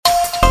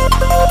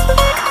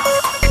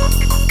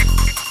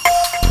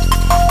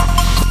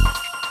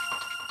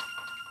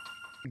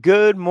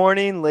Good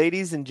morning,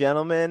 ladies and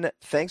gentlemen.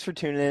 Thanks for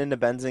tuning in to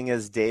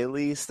Benzinga's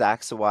Daily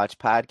Stocks to Watch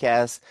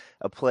podcast,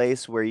 a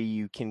place where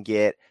you can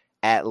get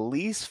at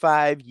least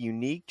 5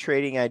 unique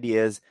trading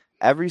ideas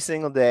every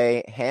single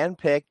day,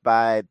 handpicked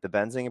by the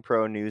Benzinga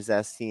Pro News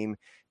Desk team.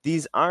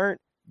 These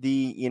aren't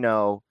the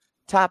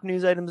top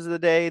news items of the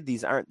day.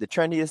 These aren't the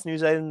trendiest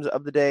news items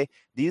of the day.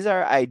 These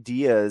are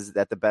ideas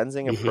that the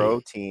Benzinga Pro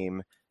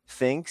team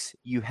thinks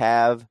you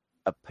have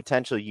a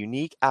potential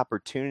unique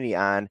opportunity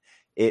on.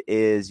 It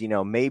is,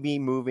 maybe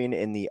moving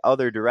in the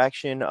other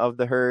direction of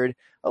the herd.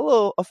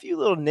 A few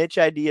little niche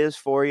ideas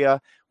for you.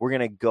 We're going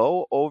to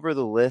go over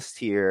the list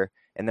here,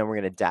 and then we're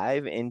going to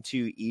dive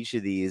into each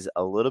of these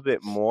a little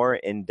bit more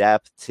in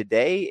depth.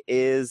 Today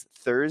is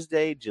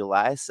Thursday,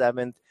 July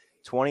 7th,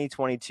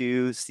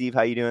 2022. Steve,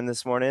 how you doing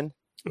this morning?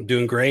 I'm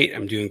doing great.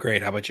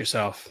 How about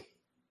yourself?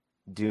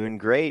 Doing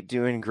great.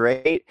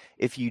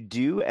 If you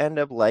do end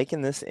up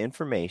liking this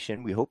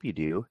information, we hope you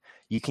do,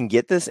 you can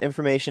get this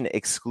information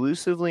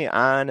exclusively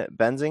on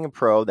Benzinga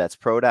Pro. That's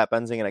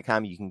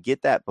pro.benzinga.com. You can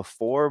get that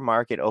before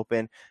market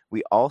open.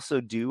 We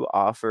also do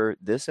offer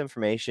this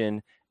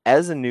information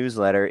as a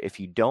newsletter if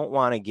you don't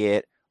want to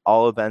get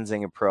all of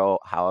Benzinga Pro.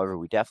 However,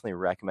 we definitely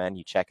recommend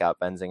you check out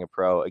Benzinga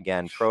Pro.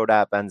 Again,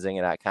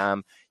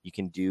 pro.benzinga.com. You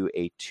can do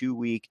a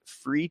 2-week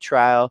free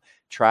trial.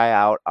 Try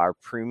out our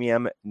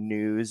premium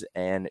news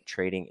and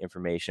trading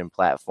information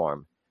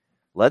platform.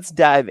 Let's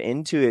dive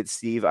into it,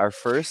 Steve. Our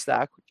first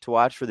stock to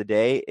watch for the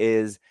day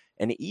is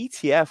an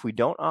ETF. We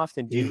don't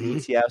often do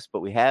ETFs, but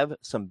we have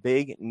some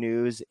big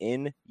news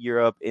in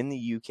Europe, in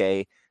the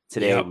UK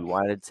today. Yep. We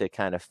wanted to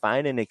kind of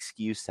find an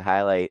excuse to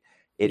highlight.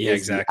 It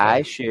is exactly.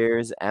 the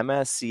iShares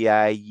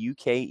MSCI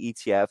UK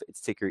ETF.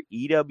 It's ticker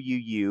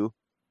EWU.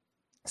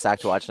 Stock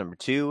to watch number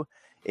 2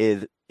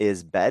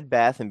 is Bed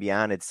Bath &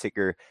 Beyond. It's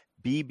ticker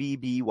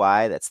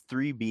BBBY. That's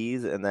 3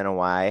 B's and then a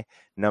Y.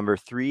 Number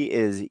 3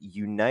 is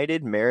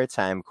United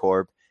Maritime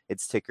Corp.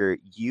 It's ticker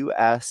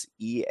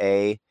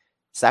USEA.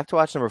 Stock to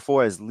watch number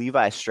 4 is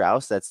Levi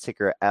Strauss. That's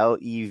ticker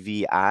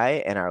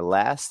LEVI. And our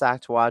last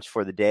stock to watch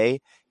for the day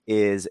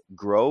is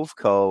Grove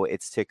Co.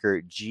 It's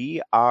ticker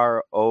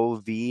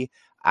GROV.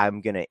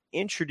 I'm going to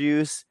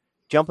introduce,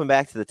 jumping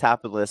back to the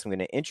top of the list, I'm going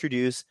to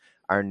introduce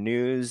our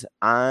news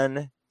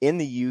in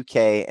the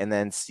UK, and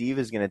then Steve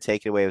is going to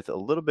take it away with a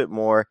little bit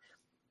more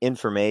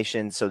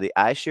information. So the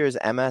iShares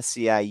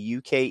MSCI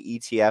UK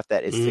ETF,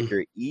 that is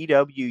ticker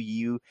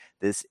EWU.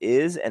 This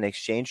is an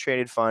exchange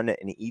traded fund,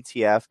 an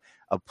ETF,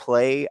 a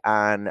play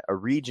on a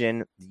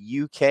region,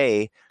 the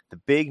UK.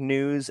 The big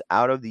news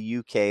out of the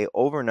UK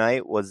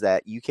overnight was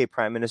that UK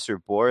Prime Minister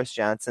Boris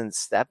Johnson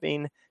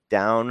stepping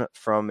down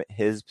from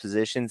his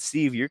position.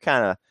 Steve, you're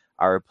kind of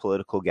our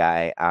political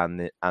guy on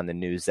the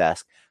news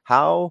desk.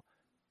 How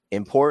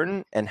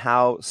important and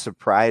how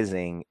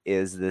surprising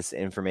is this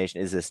information,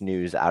 is this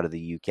news out of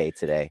the UK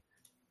today?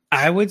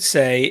 I would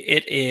say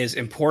it is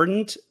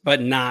important, but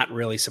not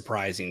really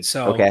surprising.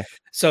 So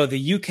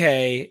the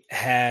UK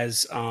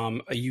has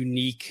a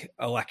unique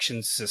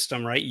election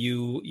system, right?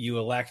 You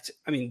elect,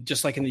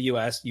 just like in the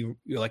US, you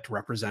elect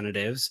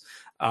representatives.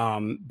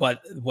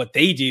 But what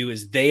they do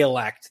is they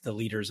elect the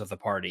leaders of the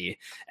party,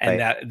 and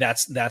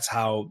that's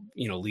how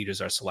leaders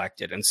are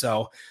selected. And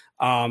so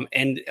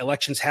and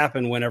elections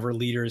happen whenever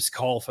leaders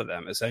call for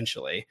them,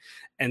 essentially.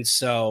 And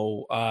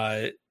so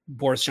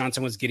Boris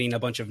Johnson was getting a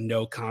bunch of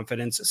no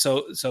confidence.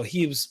 So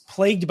he was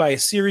plagued by a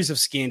series of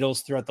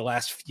scandals throughout the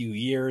last few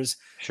years.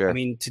 Sure.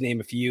 To name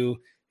a few,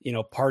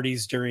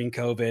 parties during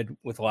COVID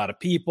with a lot of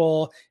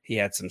people. He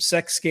had some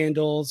sex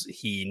scandals.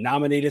 He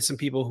nominated some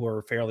people who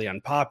were fairly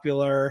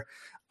unpopular.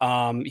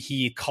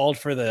 He called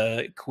for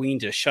the Queen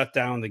to shut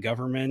down the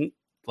government,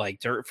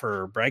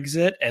 for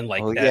Brexit, and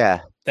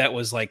that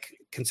was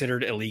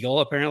considered illegal.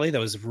 Apparently that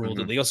was ruled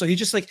illegal. So he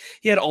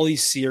had all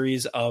these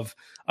series of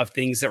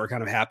things that were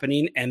kind of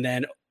happening. And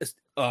then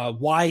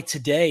why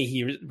today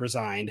he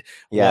resigned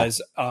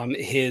was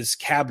his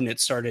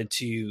cabinet started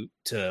to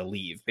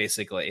leave.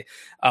 Basically,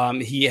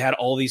 he had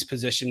all these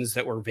positions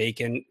that were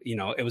vacant.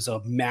 It was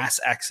a mass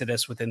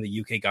exodus within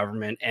the UK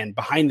government, and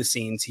behind the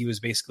scenes, he was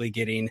basically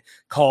getting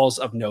calls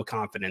of no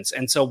confidence.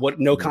 And so what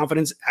no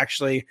confidence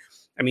actually,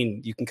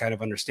 you can kind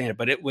of understand it,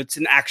 but it's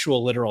an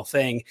actual literal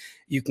thing.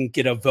 You can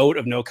get a vote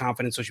of no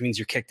confidence, which means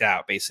you're kicked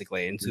out,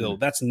 basically. And so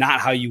that's not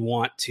how you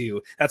want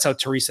to. That's how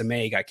Theresa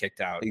May got kicked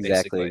out.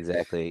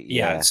 Exactly.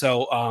 Yeah.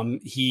 So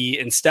he,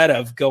 instead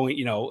of going,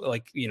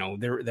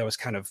 there was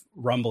kind of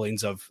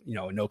rumblings of,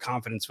 no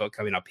confidence vote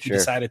coming up. He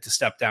decided to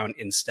step down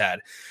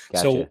instead.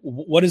 Gotcha. So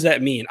what does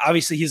that mean?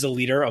 Obviously, he's a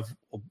leader of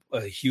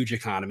a huge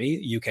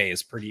economy. UK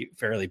is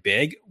fairly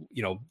big,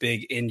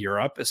 big in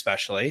Europe,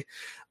 especially.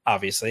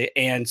 Obviously.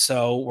 And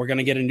so we're going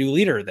to get a new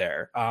leader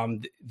there.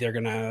 They're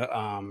going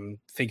to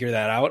figure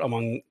that out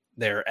among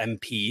their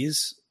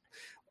MPs.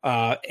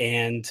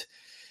 And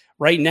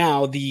right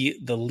now, the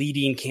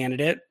leading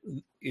candidate,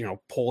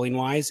 polling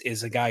wise,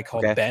 is a guy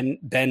called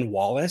Ben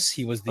Wallace.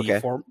 He was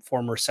the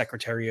former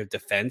Secretary of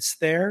Defense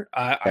there,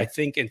 I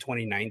think in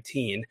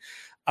 2019.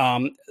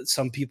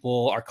 Some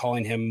people are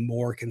calling him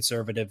more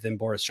conservative than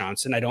Boris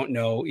Johnson. I don't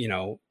know,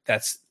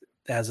 that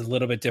has a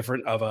little bit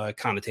different of a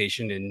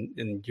connotation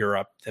in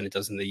Europe than it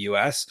does in the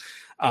US.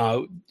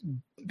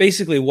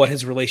 Basically, what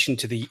his relation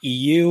to the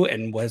EU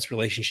and what his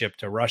relationship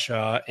to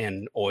Russia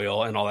and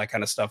oil and all that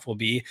kind of stuff will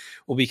be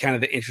kind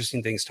of the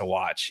interesting things to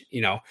watch.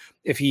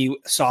 If he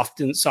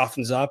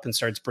softens up and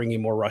starts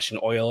bringing more Russian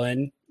oil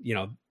in,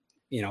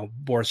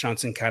 Boris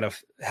Johnson kind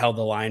of held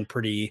the line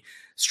pretty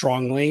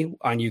strongly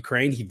on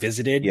Ukraine. He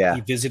visited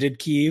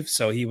Kyiv,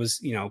 so he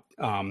was,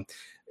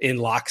 in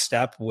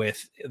lockstep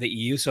with the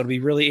EU. So it'll be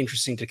really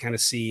interesting to kind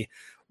of see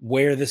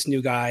where this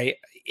new guy,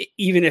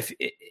 even if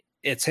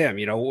it's him,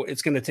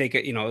 it's going to take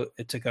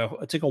it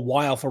took a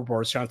while for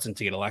Boris Johnson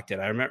to get elected.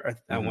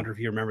 I wonder if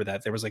you remember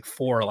that there was like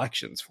 4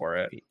 elections for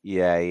it.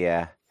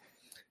 Yeah.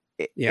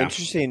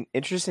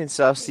 Interesting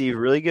stuff, Steve.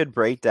 Really good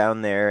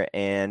breakdown there.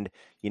 And,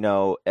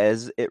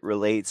 as it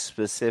relates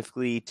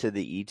specifically to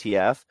the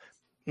ETF,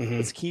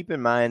 let's keep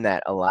in mind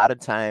that a lot of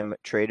time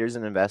traders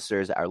and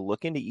investors are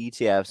looking to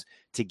ETFs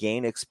to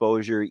gain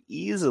exposure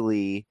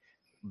easily,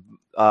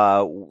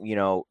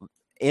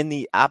 in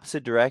the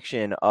opposite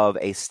direction of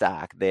a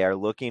stock. They're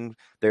looking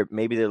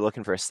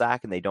for a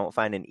stock and they don't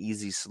find an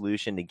easy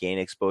solution to gain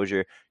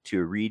exposure to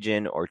a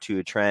region or to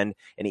a trend.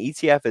 An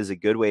ETF is a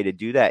good way to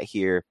do that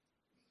here.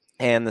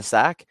 And the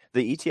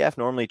ETF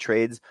normally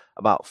trades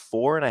about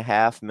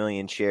 4.5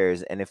 million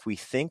shares. And if we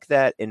think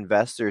that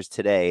investors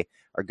today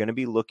are going to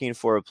be looking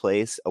for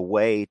a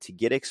way to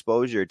get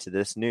exposure to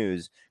this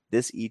news,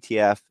 this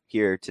ETF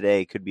here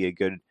today could be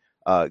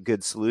a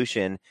good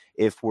solution.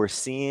 If we're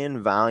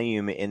seeing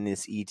volume in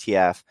this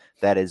ETF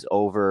that is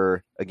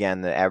over,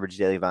 again, the average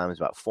daily volume is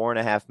about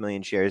 4.5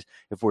 million shares.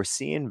 If we're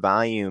seeing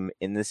volume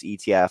in this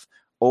ETF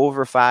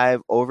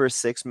over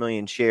 6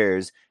 million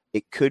shares,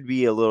 it could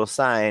be a little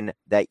sign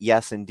that,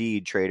 yes,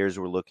 indeed, traders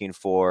were looking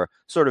for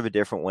sort of a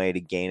different way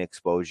to gain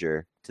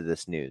exposure to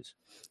this news.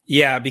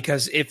 Yeah,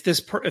 because if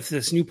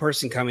this new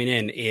person coming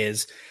in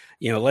is,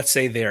 let's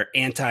say they're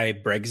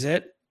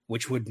anti-Brexit,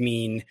 which would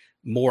mean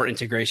more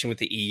integration with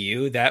the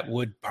EU, that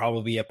would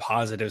probably be a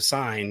positive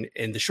sign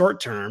in the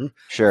short term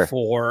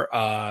for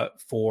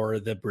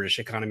the British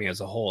economy as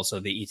a whole.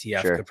 So the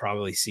ETF could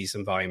probably see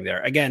some volume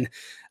there. Again,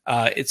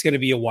 it's going to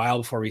be a while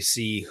before we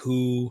see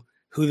who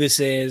this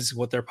is,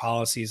 what their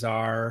policies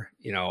are,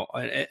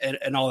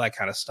 and all that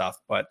kind of stuff.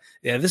 But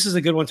yeah, this is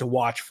a good one to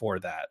watch for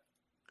that.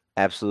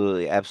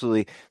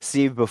 Absolutely.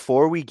 Steve,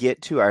 before we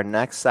get to our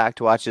next stock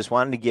to watch, just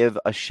wanted to give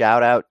a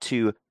shout out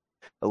to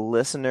a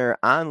listener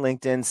on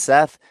LinkedIn,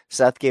 Seth.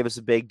 Seth gave us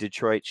a big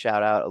Detroit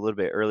shout out a little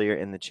bit earlier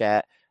in the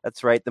chat.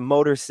 That's right. The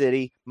Motor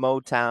City,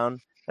 Motown.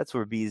 That's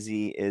where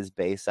BZ is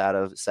based out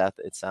of. Seth,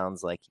 it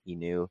sounds like you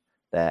knew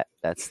that.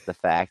 That's the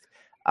fact.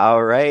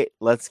 All right,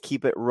 let's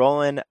keep it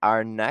rolling.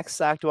 Our next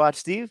stock to watch,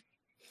 Steve,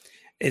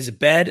 is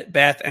Bed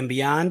Bath &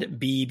 Beyond,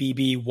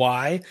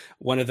 BBBY,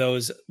 one of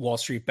those Wall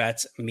Street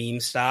Bets meme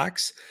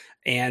stocks.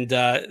 And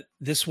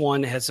this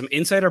one has some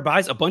insider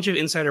buys, a bunch of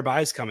insider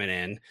buys coming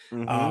in,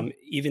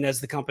 even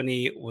as the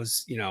company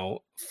was,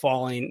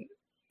 falling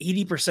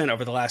 80%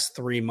 over the last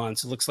 3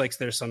 months. It looks like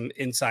there's some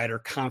insider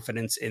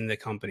confidence in the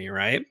company,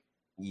 right?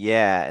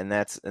 Yeah, and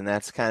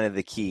that's kind of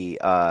the key.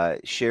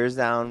 Shares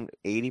down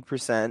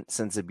 80%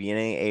 since the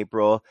beginning of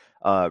April.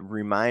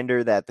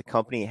 Reminder that the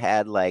company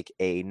had like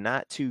a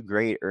not too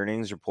great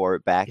earnings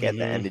report back at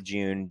the end of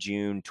June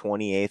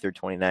 28th or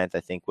 29th,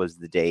 I think was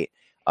the date.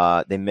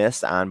 They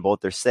missed on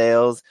both their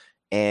sales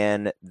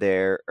and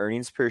their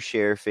earnings per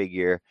share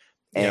figure.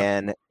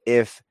 And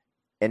if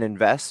an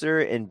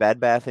investor in Bed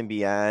Bath &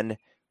 Beyond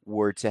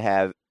were to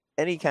have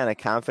any kind of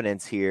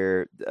confidence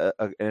here,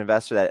 an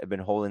investor that had been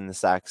holding the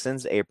stock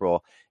since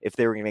April, if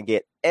they were going to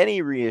get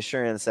any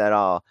reassurance at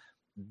all,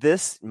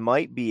 this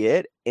might be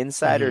it.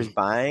 Insiders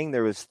buying.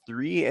 There was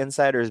 3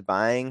 insiders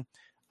buying.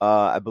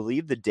 I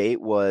believe the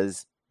date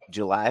was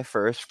July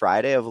 1st,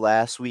 Friday of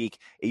last week.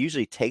 It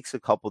usually takes a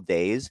couple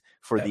days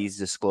for these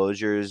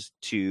disclosures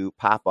to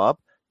pop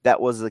up. That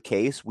was the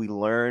case. We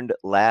learned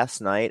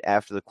last night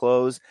after the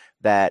close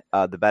that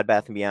the Bed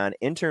Bath & Beyond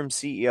interim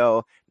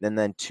CEO and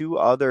then 2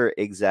 other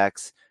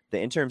execs,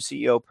 the interim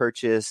CEO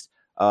purchased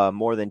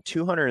more than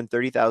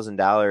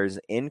 $230,000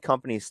 in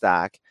company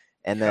stock,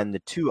 and then the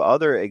 2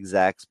 other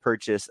execs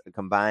purchased a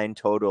combined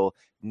total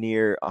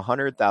near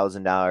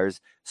 $100,000.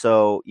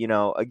 So,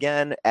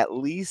 again, at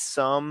least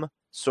some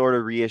sort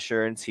of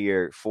reassurance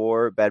here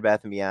for Bed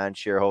Bath & Beyond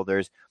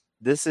shareholders.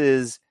 This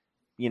is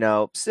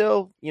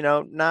still,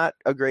 not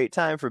a great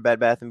time for Bed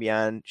Bath &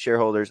 Beyond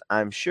shareholders,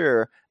 I'm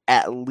sure.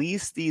 At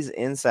least these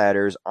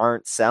insiders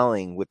aren't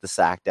selling with the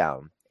stock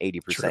down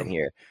 80%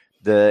 here.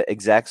 The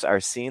execs are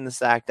seeing the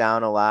stock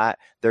down a lot.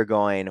 They're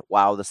going,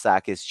 wow, the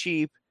stock is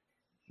cheap.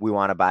 We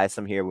want to buy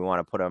some here. We want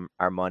to put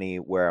our money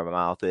where our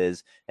mouth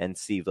is. And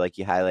Steve, like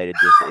you highlighted,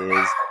 this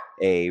is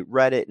a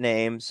Reddit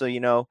name. So,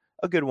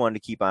 a good one to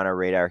keep on our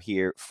radar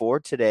here for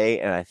today,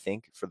 and I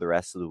think for the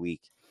rest of the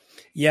week.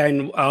 Yeah,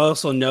 and I'll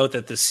also note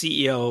that the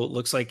CEO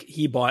looks like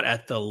he bought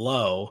at the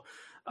low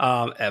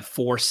at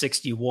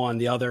 461.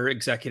 The other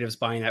executives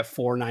buying at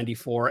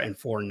 494 and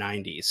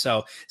 490.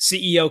 So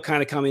CEO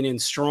kind of coming in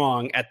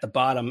strong at the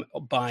bottom,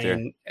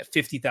 buying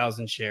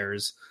 50,000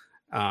 shares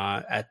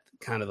at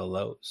kind of the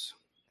lows.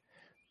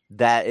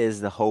 That is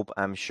the hope,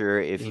 I'm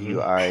sure, if you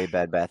are a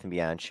Bed Bath &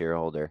 Beyond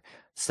shareholder.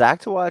 Stock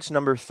to watch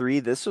number 3.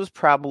 This was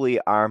probably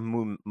our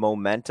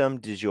momentum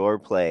du jour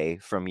play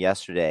from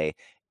yesterday.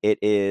 It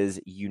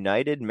is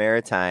United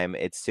Maritime.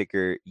 It's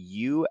ticker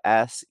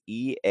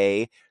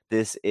USEA.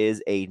 This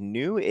is a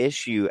new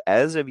issue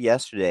as of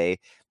yesterday.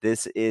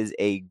 This is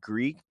a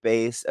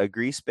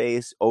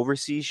Greece-based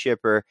overseas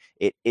shipper.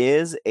 It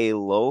is a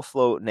low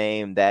float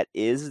name. That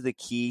is the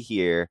key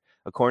here.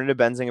 According to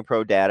Benzinga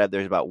Pro data,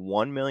 there's about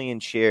 1 million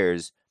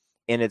shares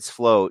in its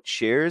float.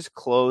 Shares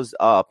closed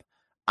up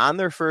on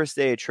their first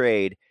day of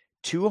trade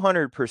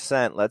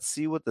 200%. Let's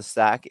see what the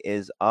stock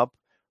is up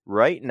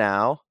right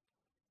now.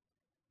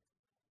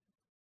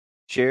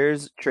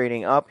 Shares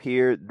trading up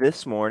here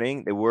this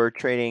morning. They were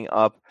trading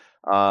up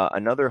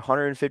another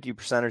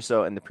 150% or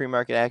so in the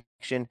pre-market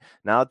action.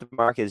 Now that the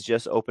market has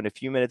just opened a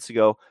few minutes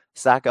ago,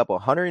 stock up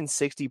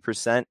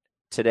 160%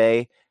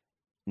 today.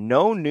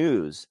 No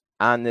news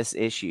on this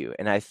issue.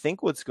 And I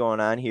think what's going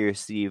on here,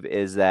 Steve,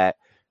 is that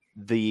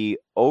the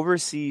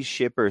overseas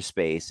shipper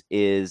space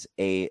is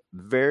a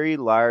very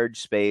large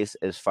space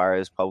as far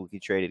as publicly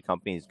traded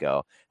companies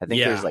go. I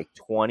think there's like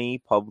 20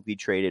 publicly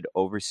traded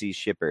overseas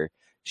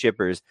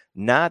shippers.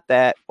 Not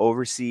that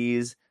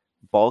overseas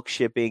bulk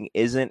shipping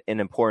isn't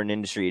an important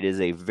industry. It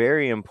is a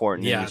very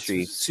important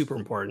industry. It's super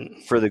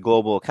important for the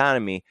global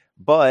economy.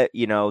 But,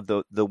 you know,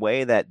 the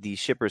way that these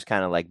shippers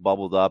kind of like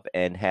bubbled up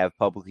and have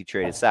publicly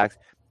traded stocks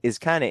is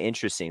kind of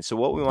interesting. So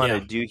what we want to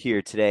do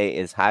here today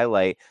is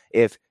highlight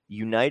if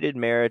United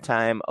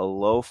Maritime, a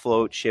low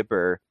float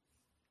shipper,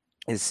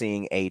 is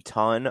seeing a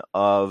ton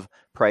of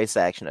price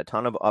action, a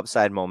ton of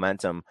upside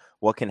momentum,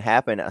 what can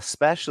happen,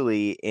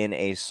 especially in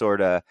a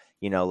sort of,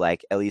 you know,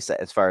 like at least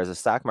as far as the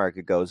stock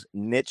market goes,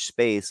 niche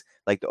space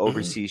like the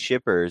overseas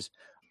shippers,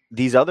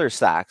 these other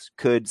stocks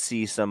could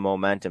see some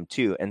momentum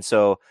too. And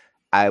so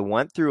I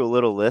went through a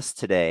little list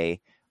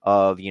today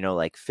of, you know,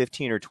 like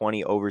 15 or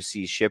 20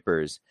 overseas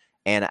shippers,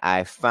 and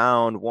I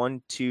found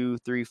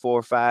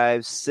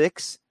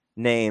 6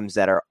 names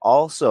that are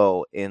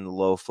also in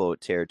low float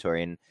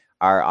territory. And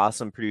our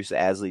awesome producer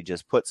Asley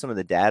just put some of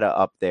the data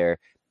up there.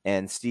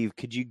 And Steve,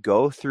 could you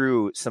go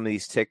through some of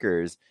these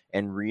tickers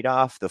and read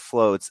off the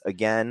floats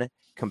again,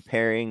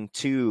 comparing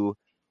to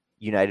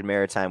United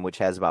Maritime, which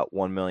has about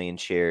 1 million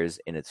shares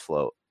in its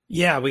float?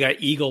 Yeah, we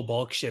got Eagle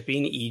Bulk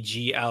Shipping,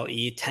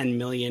 EGLE, 10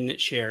 million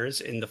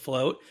shares in the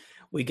float.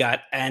 We got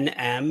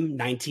NM,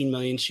 19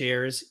 million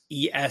shares,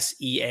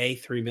 ESEA,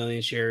 3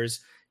 million shares,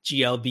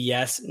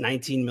 GLBS,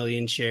 19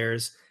 million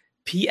shares,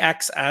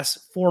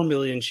 PXS, 4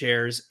 million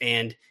shares,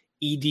 and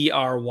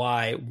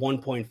EDRY,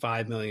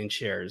 1.5 million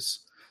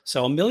shares.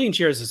 So 1 million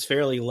shares is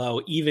fairly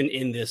low, even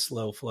in this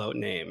low float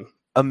name.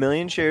 1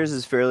 million shares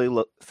is fairly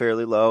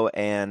low,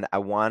 and I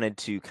wanted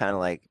to kind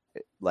of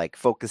like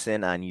focus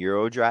in on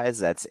Eurodries.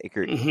 That's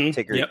ticker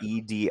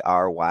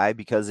EDRY,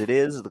 because it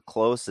is the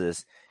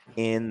closest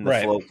in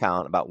the float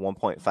count, about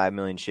 1.5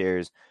 million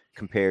shares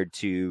compared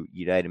to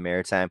United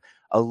Maritime.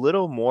 A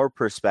little more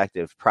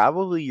perspective,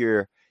 probably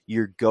your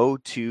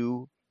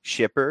go-to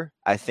shipper,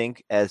 I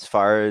think, as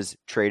far as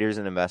traders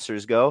and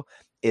investors go,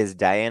 is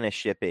Diana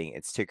Shipping.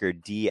 It's ticker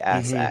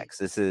DSX.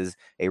 This is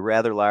a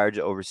rather large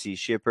overseas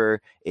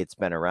shipper. It's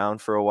been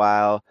around for a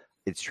while.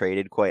 It's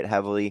traded quite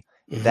heavily.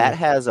 That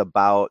has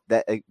about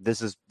that.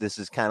 This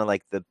is kind of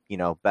like the, you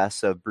know,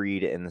 best of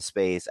breed in the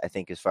space, I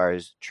think, as far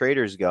as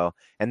traders go.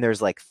 And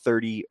there's like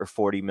 30 or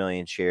 40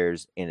 million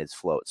shares in its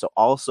float. So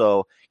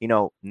also, you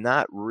know,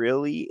 not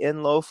really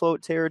in low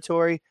float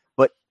territory,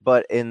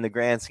 but in the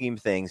grand scheme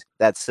of things,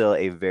 that's still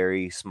a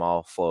very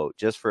small float.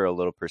 Just for a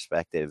little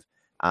perspective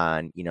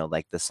on, you know,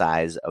 like the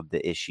size of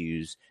the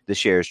issues, the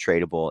shares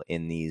tradable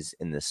in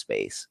this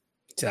space.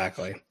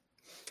 Exactly.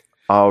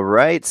 All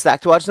right,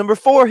 stock to watch number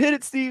 4. Hit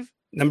it, Steve.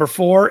 Number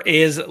 4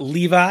 is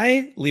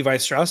Levi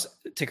Strauss,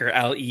 ticker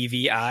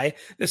LEVI.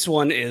 This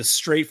one is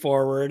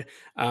straightforward.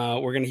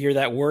 We're going to hear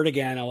that word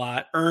again a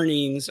lot.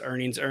 Earnings.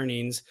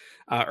 Earnings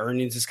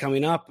is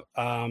coming up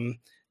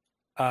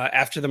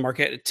after the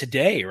market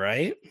today,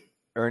 right?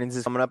 Earnings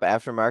is coming up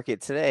after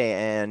market today,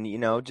 and, you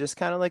know, just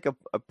kind of like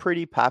a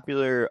pretty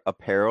popular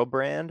apparel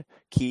brand.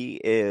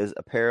 Key is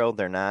apparel.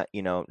 They're not,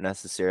 you know,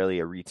 necessarily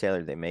a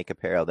retailer. They make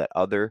apparel that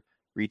other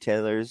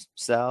retailers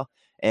sell.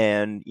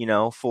 And, you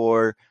know,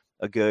 for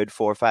a good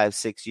 4, 5,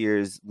 6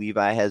 years,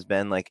 Levi has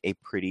been like a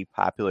pretty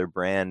popular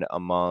brand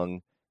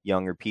among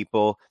younger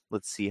people.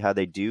 Let's see how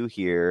they do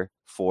here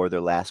for their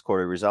last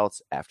quarter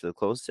results after the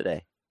close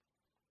today.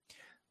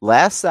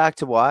 Last stock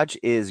to watch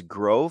is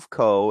Grove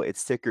Co.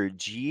 It's ticker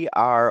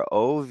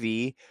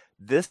GROV.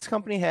 This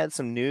company had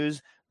some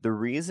news. The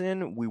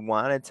reason we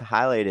wanted to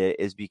highlight it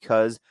is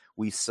because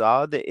we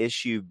saw the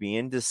issue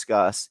being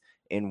discussed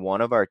in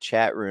one of our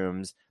chat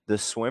rooms, the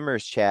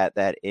swimmers chat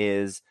that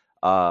is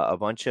a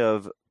bunch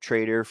of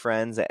trader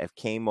friends that have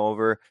came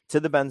over to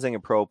the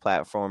Benzinga Pro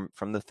platform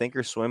from the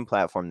Thinkorswim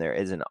platform. There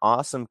is an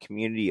awesome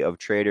community of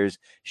traders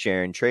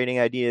sharing trading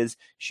ideas,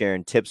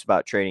 sharing tips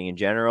about trading in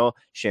general,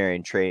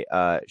 sharing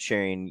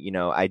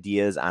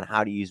ideas on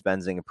how to use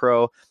Benzinga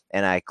Pro.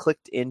 And I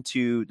clicked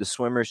into the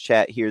swimmers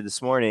chat here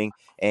this morning,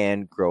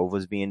 and Grove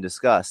was being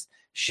discussed.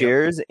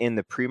 Shares in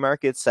the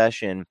pre-market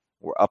session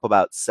were up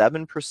about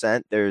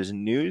 7%. There's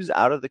news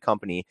out of the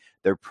company.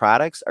 Their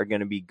products are going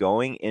to be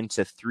going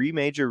into 3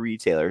 major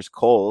retailers.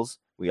 Kohl's,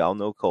 we all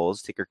know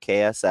Kohl's, ticker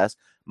KSS.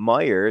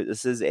 Meijer,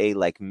 this is a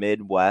like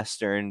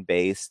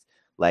Midwestern-based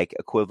like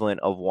equivalent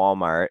of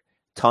Walmart.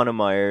 Ton of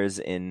Meijers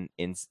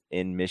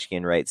in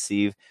Michigan, right,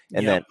 Steve?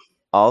 And then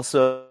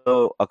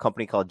also a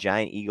company called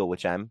Giant Eagle,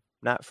 which I'm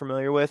not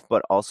familiar with,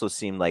 but also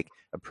seemed like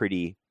a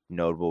pretty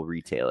notable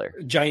retailer.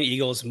 Giant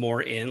Eagle is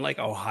more in like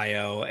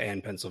Ohio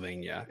and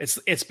Pennsylvania.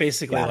 It's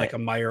basically like a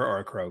Meijer or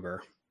a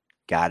Kroger.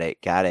 Got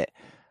it.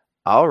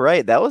 All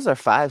right, that was our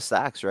 5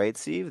 stocks, right,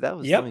 Steve? That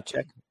was let me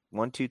check.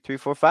 1, 2, 3,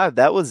 4, 5.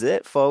 That was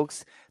it,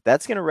 folks.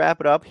 That's gonna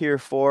wrap it up here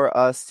for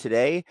us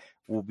today.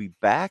 We'll be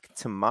back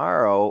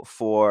tomorrow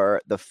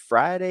for the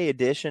Friday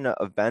edition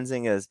of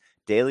Benzinga's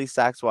Daily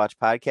Stocks Watch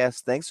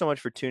podcast. Thanks so much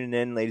for tuning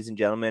in, ladies and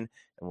gentlemen,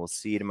 and we'll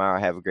see you tomorrow.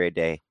 Have a great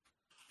day.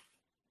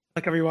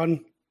 Like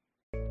everyone.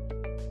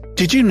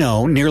 Did you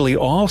know nearly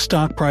all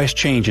stock price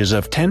changes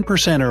of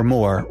 10% or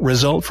more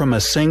result from a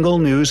single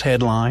news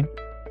headline?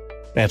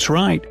 That's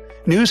right.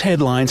 News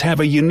headlines have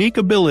a unique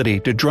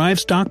ability to drive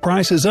stock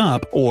prices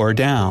up or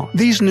down.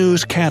 These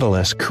news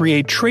catalysts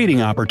create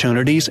trading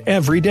opportunities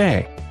every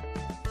day.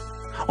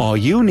 All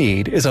you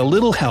need is a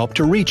little help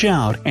to reach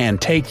out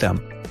and take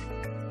them.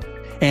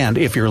 And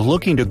if you're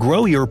looking to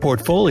grow your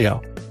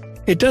portfolio,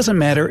 it doesn't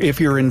matter if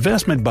your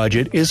investment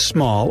budget is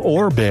small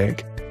or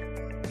big.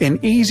 An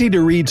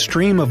easy-to-read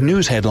stream of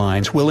news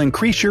headlines will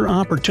increase your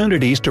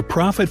opportunities to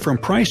profit from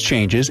price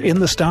changes in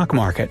the stock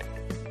market,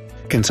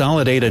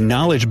 consolidate a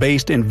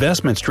knowledge-based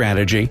investment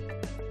strategy,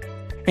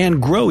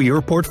 and grow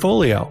your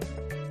portfolio.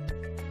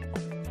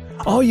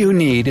 All you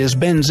need is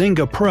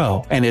Benzinga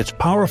Pro and its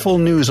powerful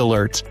news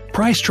alerts,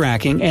 price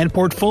tracking, and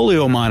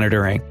portfolio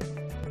monitoring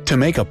to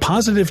make a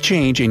positive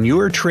change in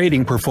your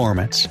trading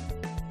performance.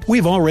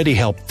 We've already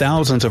helped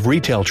thousands of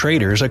retail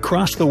traders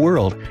across the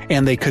world,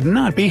 and they could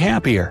not be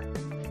happier.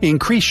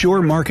 Increase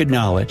your market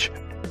knowledge,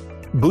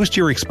 boost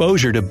your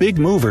exposure to big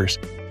movers,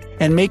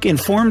 and make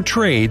informed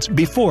trades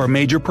before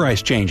major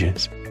price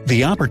changes.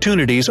 The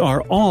opportunities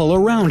are all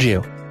around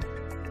you.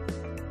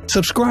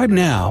 Subscribe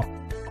now,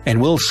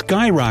 and we'll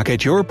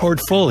skyrocket your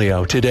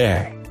portfolio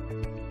today.